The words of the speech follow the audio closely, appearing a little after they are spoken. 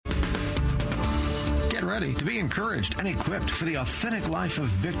ready to be encouraged and equipped for the authentic life of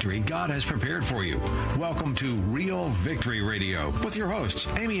victory God has prepared for you. Welcome to Real Victory Radio with your hosts,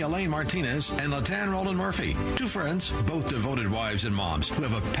 Elaine Martinez and LaTan Roland Murphy. Two friends, both devoted wives and moms who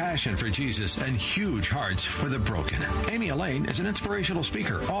have a passion for Jesus and huge hearts for the broken. Elaine is an inspirational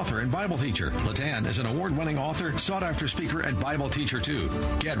speaker, author, and Bible teacher. LaTan is an award-winning author, sought-after speaker, and Bible teacher, too.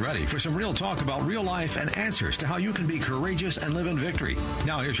 Get ready for some real talk about real life and answers to how you can be courageous and live in victory.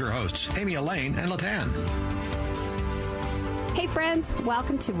 Now here's your hosts, Elaine and LaTan. Hey friends,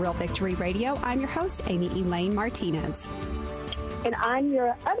 welcome to Real Victory Radio. I'm your host, Elaine Martinez. And I'm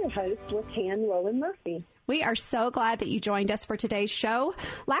your other host, LaTan Roland Murphy. We are so glad that you joined us for today's show.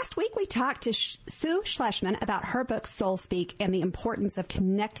 Last week, we talked to Sue Schlesman about her book, Soul Speak, and the importance of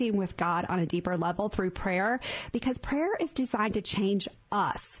connecting with God on a deeper level through prayer, because prayer is designed to change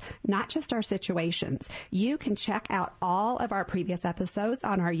us, not just our situations. You can check out all of our previous episodes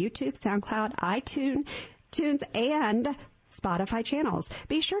on our YouTube, SoundCloud, iTunes, and Spotify channels.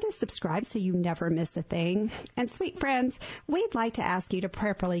 Be sure to subscribe so you never miss a thing. And sweet friends, we'd like to ask you to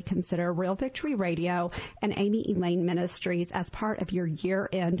prayerfully consider Real Victory Radio and Elaine Ministries as part of your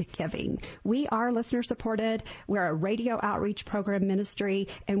year-end giving. We are listener-supported. We're a radio outreach program ministry,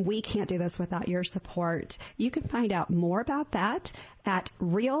 and we can't do this without your support. You can find out more about that at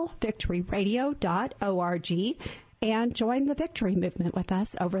realvictoryradio.org and join the victory movement with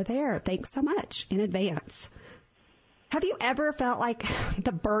us over there. Thanks so much in advance. Have you ever felt like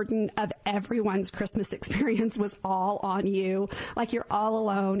the burden of everyone's Christmas experience was all on you? Like you're all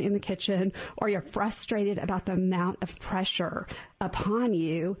alone in the kitchen, or you're frustrated about the amount of pressure upon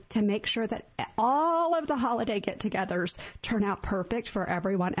you to make sure that all of the holiday get-togethers turn out perfect for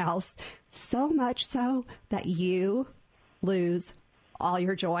everyone else, so much so that you lose all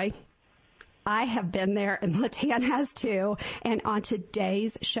your joy? I have been there, and LaTan has too. And on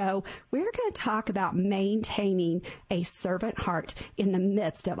today's show, we're going to talk about maintaining a servant heart in the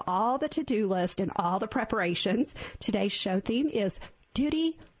midst of all the to-do list and all the preparations. Today's show theme is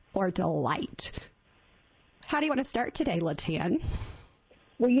duty or delight. How do you want to start today, LaTan?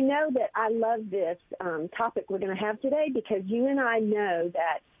 Well, you know that I love this topic we're going to have today, because you and I know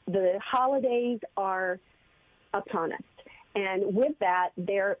that the holidays are upon us. And with that,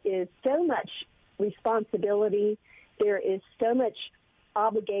 there is so much responsibility. There is so much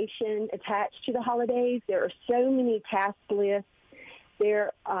obligation attached to the holidays. There are so many task lists.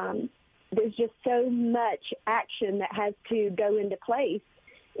 There's just so much action that has to go into place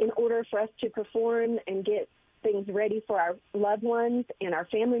in order for us to perform and get things ready for our loved ones and our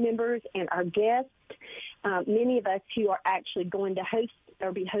family members and our guests. Many of us who are actually going to host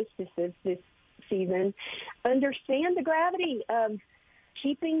or be hostesses this season understand the gravity of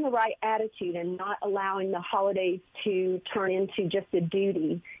keeping the right attitude and not allowing the holidays to turn into just a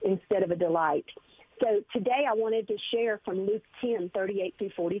duty instead of a delight. So today I wanted to share from Luke 10:38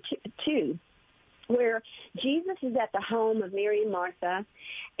 through 42, where Jesus is at the home of Mary and Martha.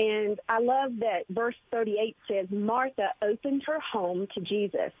 And I love that verse 38 says, Martha opened her home to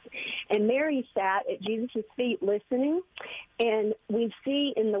Jesus, and Mary sat at Jesus' feet listening. And we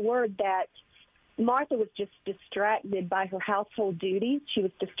see in the word that Martha was just distracted by her household duties. She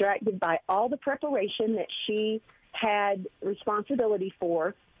was distracted by all the preparation that she had responsibility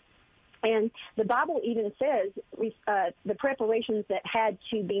for. And the Bible even says the preparations that had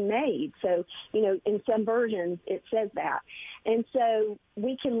to be made. So, in some versions it says that. And so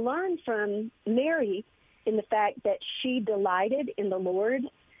we can learn from Mary in the fact that she delighted in the Lord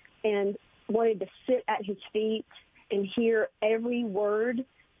and wanted to sit at his feet and hear every word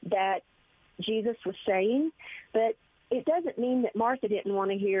that Jesus was saying. But it doesn't mean that Martha didn't want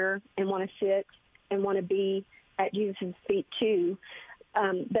to hear and want to sit and want to be at Jesus' feet too.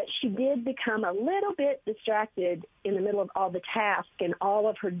 But she did become a little bit distracted in the middle of all the tasks and all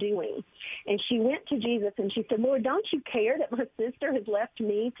of her doing. And she went to Jesus and she said, Lord, don't you care that my sister has left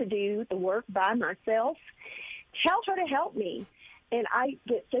me to do the work by myself? Tell her to help me. And I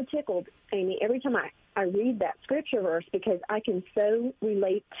get so tickled, Amy, every time I read that scripture verse, because I can so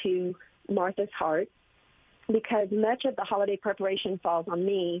relate to Martha's heart, because much of the holiday preparation falls on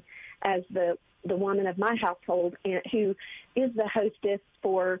me as the woman of my household, and who is the hostess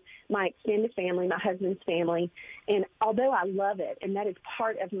for my extended family, my husband's family. And although I love it, and that is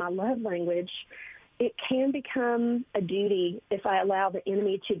part of my love language, it can become a duty if I allow the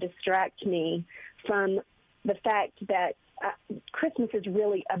enemy to distract me from the fact that Christmas is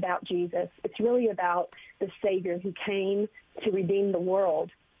really about Jesus. It's really about the Savior who came to redeem the world.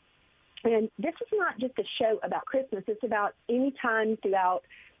 And this is not just a show about Christmas. It's about any time throughout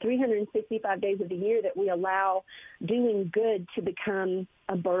 365 days of the year that we allow doing good to become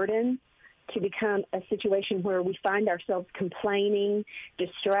a burden to become a situation where we find ourselves complaining,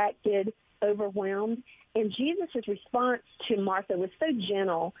 distracted, overwhelmed. And Jesus' response to Martha was so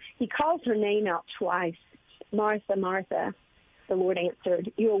gentle. He calls her name out twice. Martha, Martha, the Lord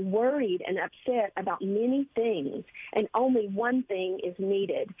answered, you are worried and upset about many things, and only one thing is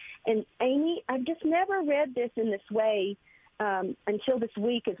needed. And Amy, I've just never read this in this way until this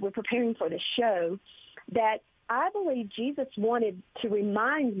week as we're preparing for the show, that I believe Jesus wanted to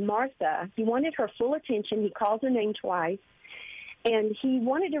remind Martha, he wanted her full attention. He calls her name twice, and he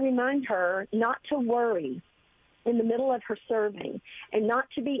wanted to remind her not to worry in the middle of her serving and not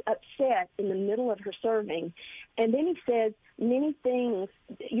to be upset in the middle of her serving. And then he says, many things,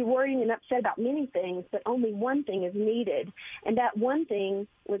 you're worrying and upset about many things, but only one thing is needed. And that one thing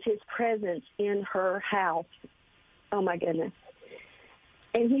was his presence in her house. Oh, my goodness.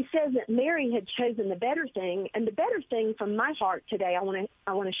 And he says that Mary had chosen the better thing, and the better thing from my heart today I want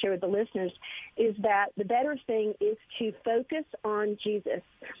to share with the listeners is that the better thing is to focus on Jesus,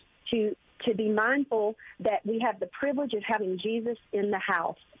 to be mindful that we have the privilege of having Jesus in the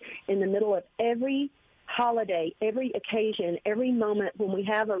house in the middle of every holiday, every occasion, every moment when we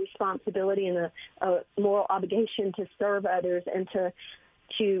have a responsibility and a moral obligation to serve others and to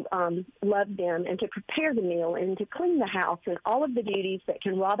love them and to prepare the meal and to clean the house and all of the duties that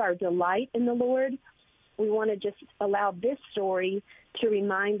can rob our delight in the Lord. We want to just allow this story to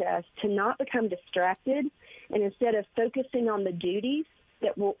remind us to not become distracted, and instead of focusing on the duties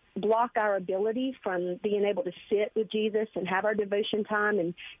that will block our ability from being able to sit with Jesus and have our devotion time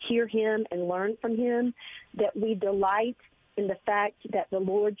and hear him and learn from him, that we delight in the fact that the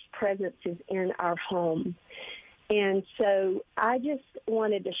Lord's presence is in our home. And so I just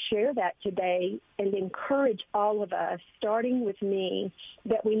wanted to share that today and encourage all of us, starting with me,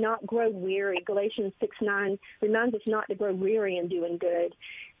 that we not grow weary. Galatians 6:9 reminds us not to grow weary in doing good.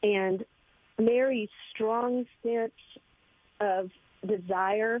 And Mary's strong sense of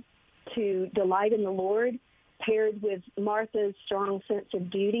desire to delight in the Lord, paired with Martha's strong sense of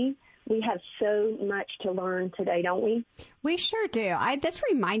duty, we have so much to learn today, don't we? We sure do. This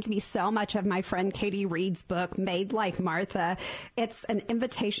reminds me so much of my friend Katie Reed's book, Made Like Martha. It's an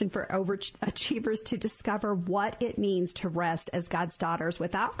invitation for overachievers to discover what it means to rest as God's daughters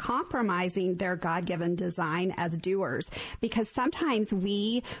without compromising their God-given design as doers. Because sometimes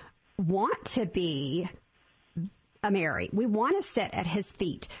we want to be a Mary. We want to sit at his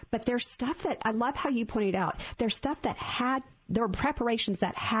feet. But there's stuff that, I love how you pointed out, there's stuff that there were preparations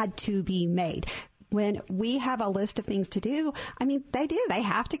that had to be made. When we have a list of things to do, I mean, they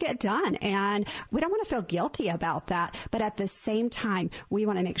have to get done. And we don't want to feel guilty about that. But at the same time, we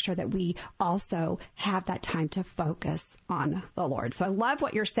want to make sure that we also have that time to focus on the Lord. So I love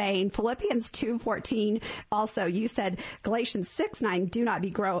what you're saying. Philippians 2:14. Also, you said Galatians 6:9, do not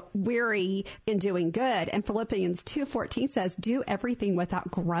be weary in doing good. And Philippians 2:14 says, do everything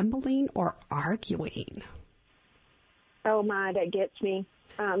without grumbling or arguing. Oh, my, that gets me.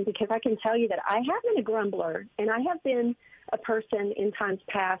 Because I can tell you that I have been a grumbler, and I have been a person in times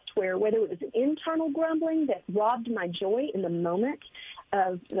past where whether it was an internal grumbling that robbed my joy in the moment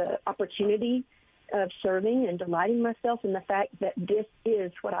of the opportunity of serving and delighting myself in the fact that this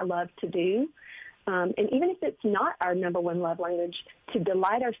is what I love to do. And even if it's not our number one love language, to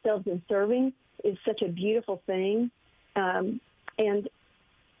delight ourselves in serving is such a beautiful thing. And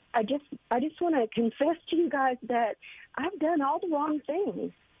I just want to confess to you guys that I've done all the wrong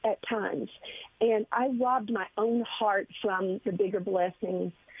things at times, and I robbed my own heart from the bigger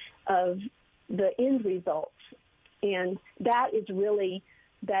blessings of the end results. And that is really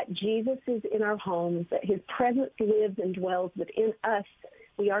that Jesus is in our homes, that his presence lives and dwells within us.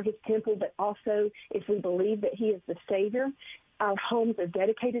 We are his temple, but also if we believe that he is the Savior, our homes are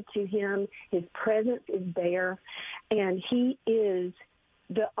dedicated to him. His presence is there, and he is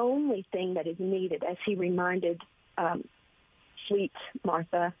the only thing that is needed, as he reminded sweet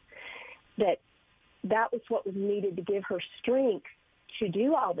Martha, that was what was needed to give her strength to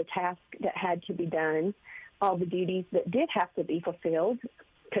do all the tasks that had to be done, all the duties that did have to be fulfilled,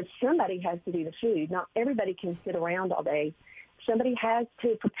 because somebody has to do the food. Not everybody can sit around all day. Somebody has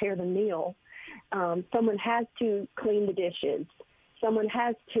to prepare the meal. Someone has to clean the dishes. Someone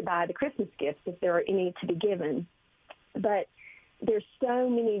has to buy the Christmas gifts if there are any to be given. But there's so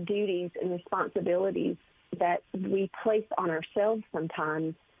many duties and responsibilities that we place on ourselves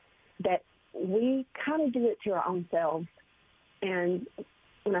sometimes that we kind of do it to our own selves. And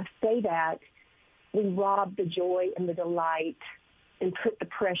when I say that, we rob the joy and the delight and put the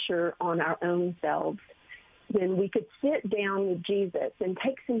pressure on our own selves. When we could sit down with Jesus and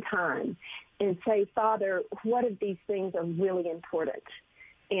take some time and say, Father, what of these things are really important?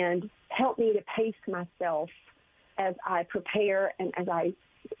 And help me to pace myself as I prepare and as I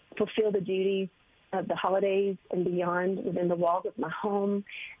fulfill the duties of the holidays and beyond within the walls of my home,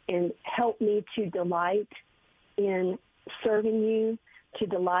 and help me to delight in serving you, to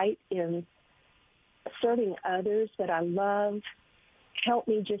delight in serving others that I love. Help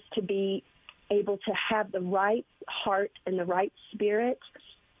me just to be able to have the right heart and the right spirit,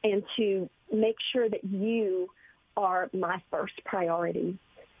 and to make sure that you are my first priority.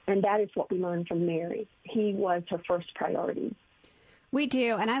 And that is what we learned from Mary. He was her first priority. We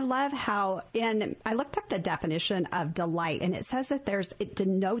do. And I love how I looked up the definition of delight, and it says that it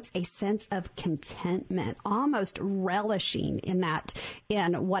denotes a sense of contentment, almost relishing in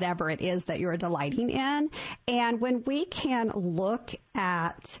whatever it is that you're delighting in. And when we can look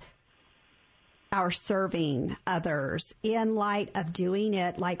at our serving others in light of doing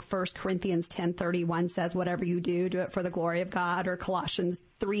it, like 1 Corinthians 10:31 says, whatever you do, do it for the glory of God, or Colossians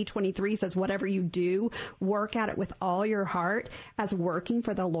 3:23 says, whatever you do, work at it with all your heart as working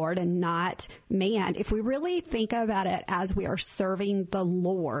for the Lord and not man. If we really think about it as we are serving the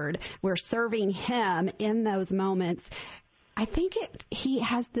Lord, we're serving him in those moments, I think he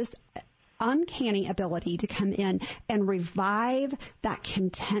has this uncanny ability to come in and revive that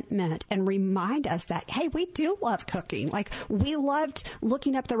contentment and remind us that, hey, we do love cooking. Like, we loved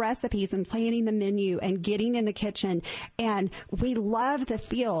looking up the recipes and planning the menu and getting in the kitchen. And we love the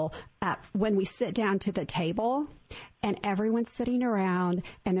feel when we sit down to the table and everyone's sitting around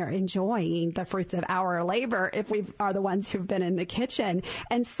and they're enjoying the fruits of our labor if we are the ones who've been in the kitchen.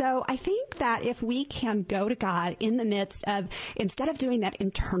 And so I think that if we can go to God in the midst of, instead of doing that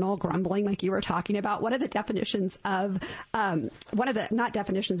internal grumbling like you were talking about, one of the definitions of, one of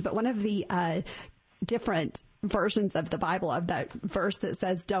the different versions of the Bible, of that verse that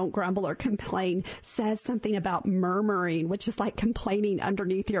says don't grumble or complain, says something about murmuring, which is like complaining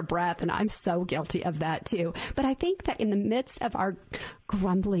underneath your breath. And I'm so guilty of that too. But I think that in the midst of our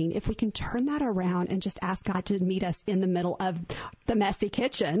grumbling, if we can turn that around and just ask God to meet us in the middle of the messy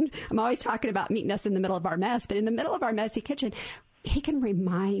kitchen. I'm always talking about meeting us in the middle of our mess, but in the middle of our messy kitchen, he can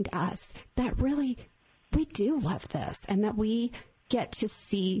remind us that really we do love this, and that we get to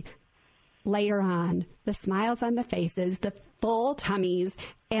see later on the smiles on the faces, the full tummies,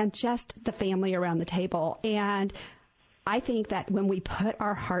 and just the family around the table. And I think that when we put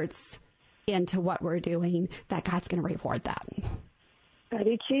our hearts into what we're doing, that God's going to reward that. I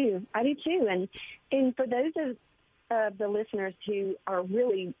do too. And for those of the listeners who are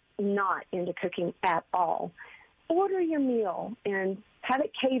really not into cooking at all, order your meal and have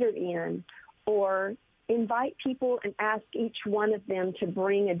it catered in, or invite people and ask each one of them to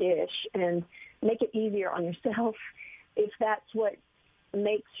bring a dish and make it easier on yourself if that's what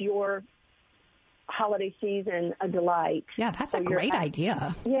makes your holiday season a delight. Yeah, that's a great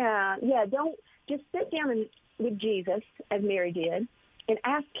idea. Yeah. Don't just sit down with Jesus, as Mary did, and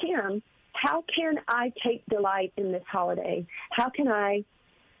ask him, how can I take delight in this holiday? How can I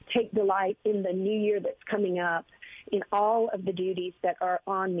take delight in the new year that's coming up, in all of the duties that are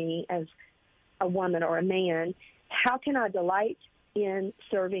on me as a woman or a man? How can I delight in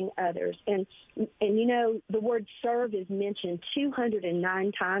serving others? And you know, the word serve is mentioned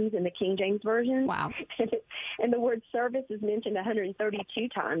 209 times in the King James Version. Wow. And the word service is mentioned 132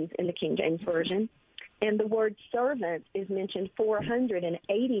 times in the King James Version. And the word servant is mentioned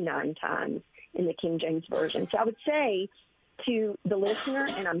 489 times in the King James Version. So I would say to the listener,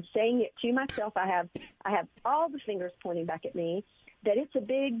 and I'm saying it to myself, I have all the fingers pointing back at me, that it's a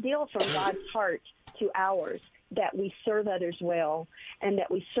big deal from God's heart to ours that we serve others well, and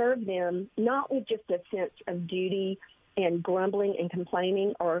that we serve them not with just a sense of duty and grumbling and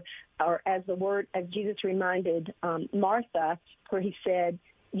complaining, or as Jesus reminded Martha, where he said,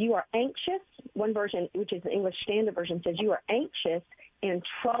 you are anxious. One version, which is the English Standard Version, says you are anxious and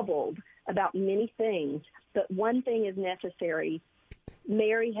troubled about many things, but one thing is necessary.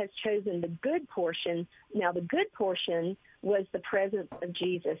 Mary has chosen the good portion. Now, the good portion was the presence of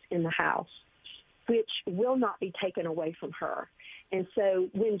Jesus in the house, which will not be taken away from her. And so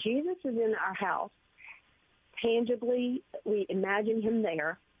when Jesus is in our house, tangibly, we imagine him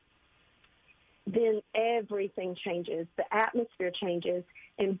there, then everything changes. The atmosphere changes,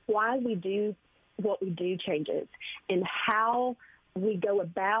 and why we do what we do changes, and how we go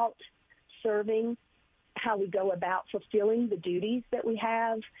about serving, how we go about fulfilling the duties that we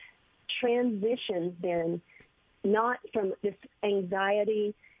have, transitions then, not from this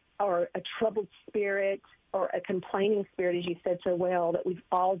anxiety or a troubled spirit or a complaining spirit, as you said so well, that we've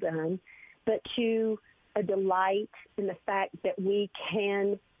all done, but to a delight in the fact that we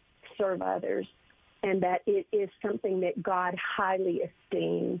can serve others, and that it is something that God highly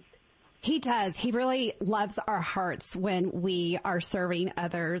esteems. He does. He really loves our hearts when we are serving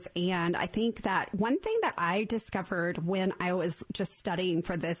others. And I think that one thing that I discovered when I was just studying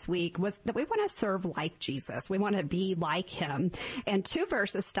for this week was that we want to serve like Jesus. We want to be like him. And 2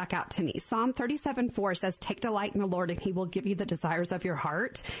 verses stuck out to me. Psalm 37:4 says, "Take delight in the Lord and he will give you the desires of your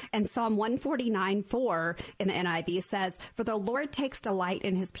heart." And Psalm 149:4 in the NIV says, "For the Lord takes delight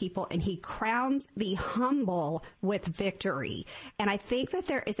in his people and he crowns the humble with victory." And I think that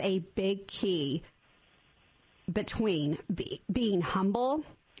there is a big key between being humble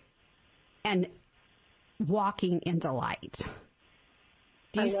and walking in delight.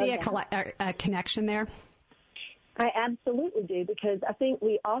 Do you see a connection there? I absolutely do, because I think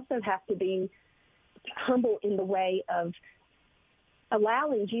we also have to be humble in the way of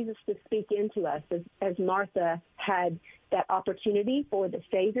allowing Jesus to speak into us, as Martha had that opportunity for the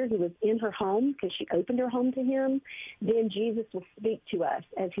Savior who was in her home because she opened her home to him. Then Jesus will speak to us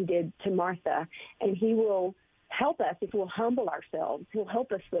as he did to Martha, and he will help us if we'll humble ourselves. He'll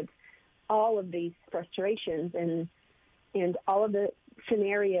help us with all of these frustrations and all of the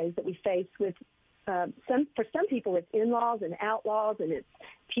scenarios that we face with for some people it's in-laws and outlaws, and it's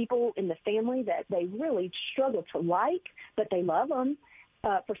people in the family that they really struggle to like, but they love them.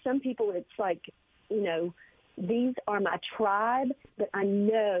 For some people it's like, these are my tribe, but I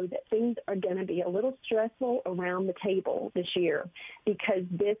know that things are going to be a little stressful around the table this year because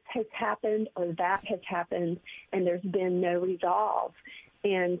this has happened or that has happened, and there's been no resolve.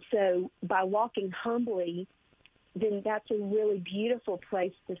 And so by walking humbly, then that's a really beautiful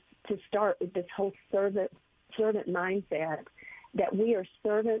place to start with this whole servant mindset, that we are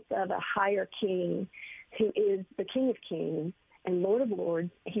servants of a higher king who is the King of Kings and Lord of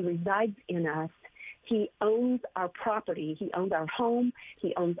Lords. He resides in us. He owns our property. He owns our home.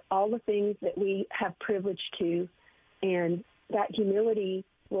 He owns all the things that we have privilege to, and that humility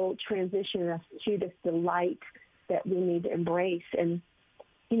will transition us to this delight that we need to embrace. And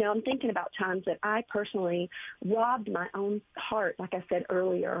I'm thinking about times that I personally robbed my own heart, like I said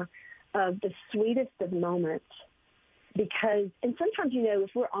earlier, of the sweetest of moments. Because, and sometimes, if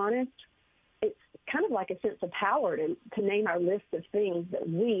we're honest, it's kind of like a sense of power to name our list of things that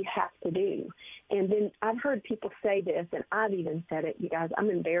we have to do. And then I've heard people say this, and I've even said it, you guys, I'm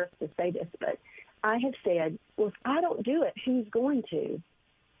embarrassed to say this, but I have said, well, if I don't do it, who's going to?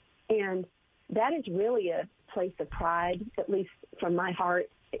 And that is really a place of pride, at least from my heart.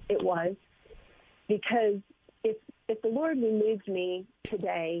 It was, because if the Lord removed me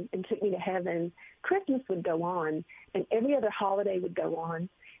today and took me to heaven, Christmas would go on and every other holiday would go on,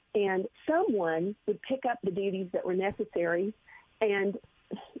 and someone would pick up the duties that were necessary, and,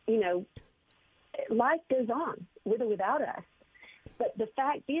 life goes on with or without us. But the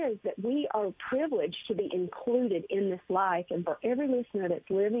fact is that we are privileged to be included in this life, and for every listener that's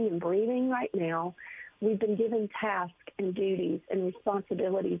living and breathing right now, we've been given tasks and duties and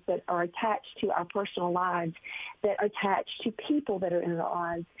responsibilities that are attached to our personal lives, that are attached to people that are in our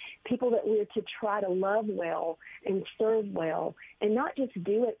lives, people that we're to try to love well and serve well, and not just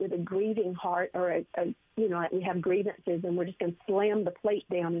do it with a grieving heart or we have grievances and we're just going to slam the plate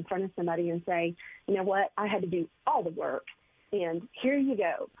down in front of somebody and say, you know what, I had to do all the work, and here you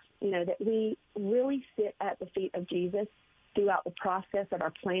go. That we really sit at the feet of Jesus throughout the process of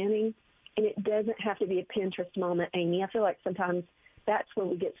our planning. And it doesn't have to be a Pinterest moment, Amy. I feel like sometimes that's where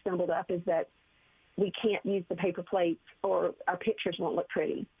we get stumbled up, is that we can't use the paper plates or our pictures won't look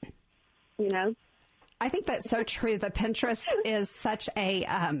pretty, I think that's so true. The Pinterest is such a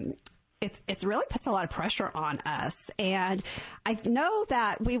it really puts a lot of pressure on us. And I know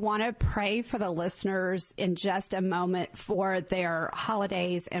that we want to pray for the listeners in just a moment for their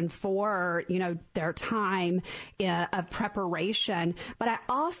holidays and for, their time of preparation. But I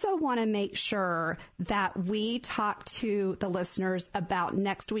also want to make sure that we talk to the listeners about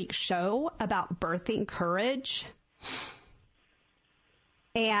next week's show about birthing courage.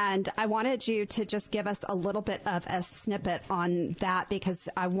 And I wanted you to just give us a little bit of a snippet on that, because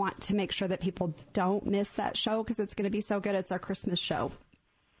I want to make sure that people don't miss that show, because it's going to be so good. It's our Christmas show.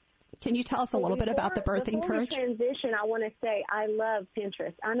 Can you tell us a little bit about the birthing courage? Before we transition, I want to say I love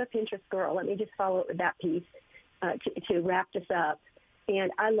Pinterest. I'm a Pinterest girl. Let me just follow up with that piece to wrap this up.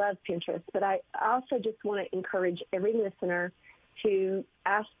 And I love Pinterest, but I also just want to encourage every listener to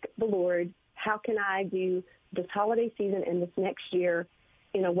ask the Lord, how can I do this holiday season and this next year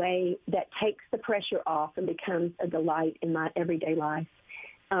in a way that takes the pressure off and becomes a delight in my everyday life.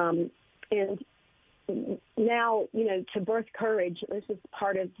 And now, to birth courage, this is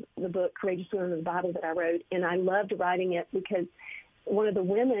part of the book, Courageous Women of the Bible, that I wrote, and I loved writing it because one of the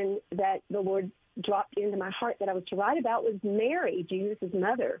women that the Lord dropped into my heart that I was to write about was Mary, Jesus'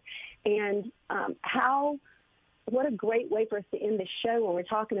 mother, and what a great way for us to end the show when we're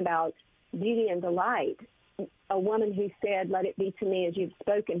talking about beauty and delight. A woman who said, "Let it be to me as you've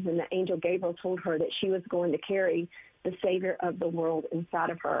spoken," when the angel Gabriel told her that she was going to carry the Savior of the world inside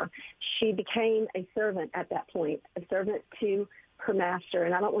of her. She became a servant at that point, a servant to her master.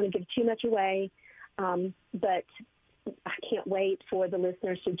 And I don't want to give too much away, but I can't wait for the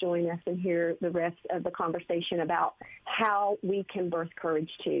listeners to join us and hear the rest of the conversation about how we can birth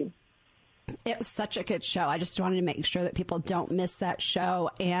courage too. It was such a good show. I just wanted to make sure that people don't miss that show.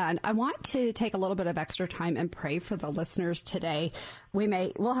 And I want to take a little bit of extra time and pray for the listeners today.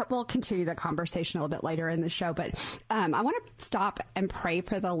 We'll continue the conversation a little bit later in the show, but I want to stop and pray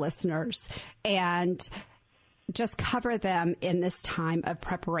for the listeners and just cover them in this time of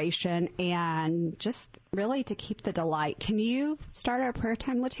preparation and just really to keep the delight. Can you start our prayer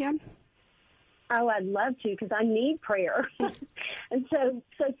time, LaTan? Oh, I'd love to, because I need prayer. And so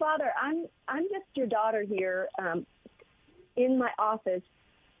Father, I'm just your daughter here. In my office,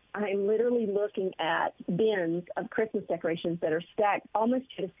 I'm literally looking at bins of Christmas decorations that are stacked almost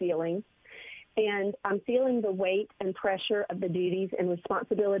to the ceiling. And I'm feeling the weight and pressure of the duties and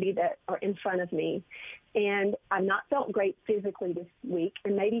responsibility that are in front of me. And I've not felt great physically this week.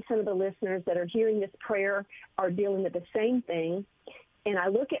 And maybe some of the listeners that are hearing this prayer are dealing with the same thing. And I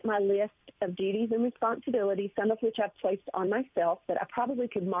look at my list of duties and responsibilities, some of which I've placed on myself that I probably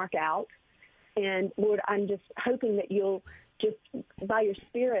could mark out. And, Lord, I'm just hoping that you'll just, by your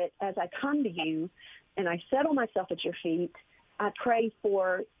Spirit, as I come to you and I settle myself at your feet, I pray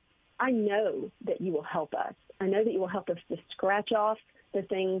for, I know that you will help us. I know that you will help us to scratch off the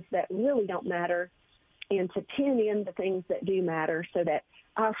things that really don't matter and to pin in the things that do matter so that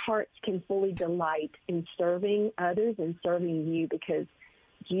our hearts can fully delight in serving others and serving you, because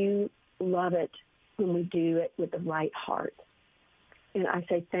you love it when we do it with the right heart. And I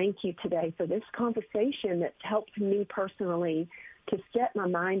say thank you today for this conversation that's helped me personally to set my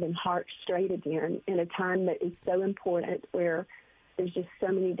mind and heart straight again in a time that is so important, where there's just so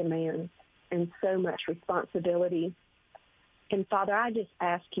many demands and so much responsibility. And Father, I just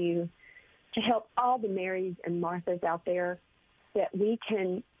ask you to help all the Marys and Marthas out there, that we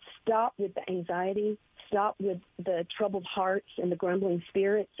can stop with the anxiety, stop with the troubled hearts and the grumbling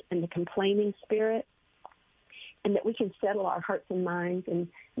spirits and the complaining spirit, and that we can settle our hearts and minds and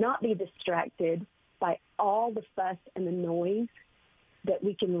not be distracted by all the fuss and the noise, that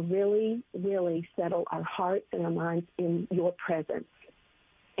we can really, really settle our hearts and our minds in your presence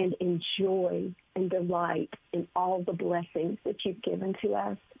and enjoy and delight in all the blessings that you've given to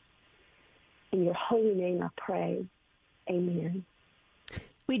us. In your holy name I pray. Amen.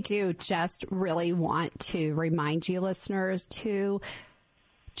 We do just really want to remind you, listeners, to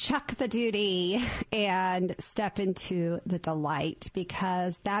chuck the duty and step into the delight,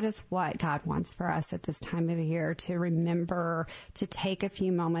 because that is what God wants for us at this time of year, to remember, to take a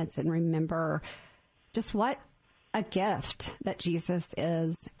few moments and remember just what a gift that Jesus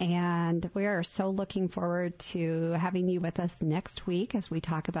is. And we are so looking forward to having you with us next week as we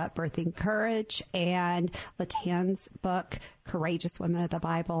talk about birthing courage and LaTan's book, Courageous Women of the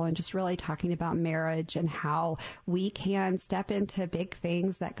Bible, and just really talking about marriage and how we can step into big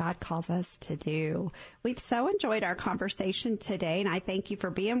things that God calls us to do. We've so enjoyed our conversation today, and I thank you for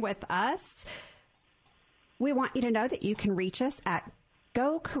being with us. We want you to know that you can reach us at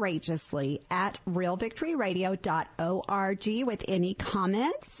Go Courageously at realvictoryradio.org with any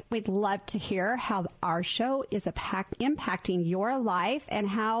comments. We'd love to hear how our show is impacting your life and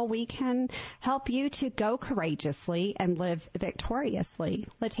how we can help you to go courageously and live victoriously.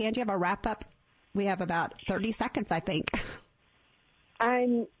 LaTan, do you have a wrap up? We have about 30 seconds, I think.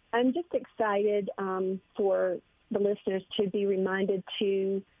 I'm just excited for the listeners to be reminded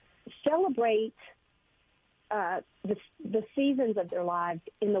to celebrate the seasons of their lives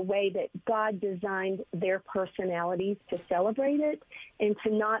in the way that God designed their personalities to celebrate it, and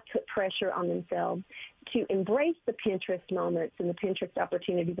to not put pressure on themselves, to embrace the Pinterest moments and the Pinterest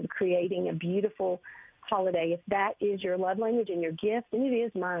opportunities of creating a beautiful holiday. If that is your love language and your gift, and it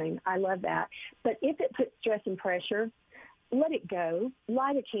is mine, I love that. But if it puts stress and pressure, let it go.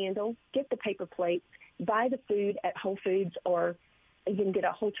 Light a candle, get the paper plates, buy the food at Whole Foods, or you can get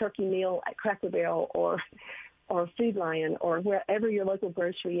a whole turkey meal at Cracker Barrel or Food Lion or wherever your local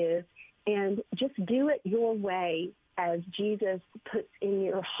grocery is, and just do it your way as Jesus puts in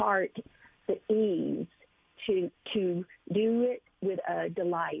your heart the ease to do it with a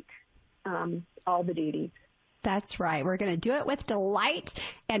delight, all the duties. That's right. We're going to do it with delight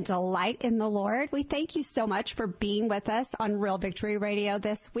and delight in the Lord. We thank you so much for being with us on Real Victory Radio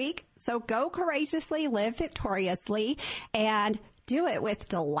this week. So go courageously, live victoriously, and do it with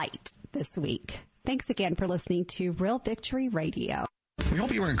delight this week. Thanks again for listening to Real Victory Radio. We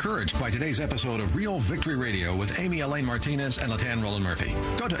hope you were encouraged by today's episode of Real Victory Radio with Amy Elaine Martinez and LaTan Roland Murphy.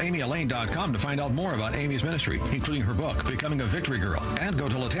 Go to amyelaine.com to find out more about Amy's ministry, including her book, Becoming a Victory Girl. And go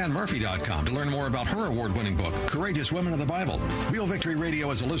to LaTanMurphy.com to learn more about her award-winning book, Courageous Women of the Bible. Real Victory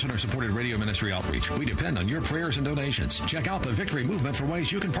Radio is a listener-supported radio ministry outreach. We depend on your prayers and donations. Check out the Victory Movement for ways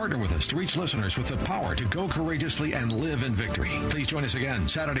you can partner with us to reach listeners with the power to go courageously and live in victory. Please join us again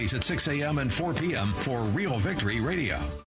Saturdays at 6 a.m. and 4 p.m. for Real Victory Radio.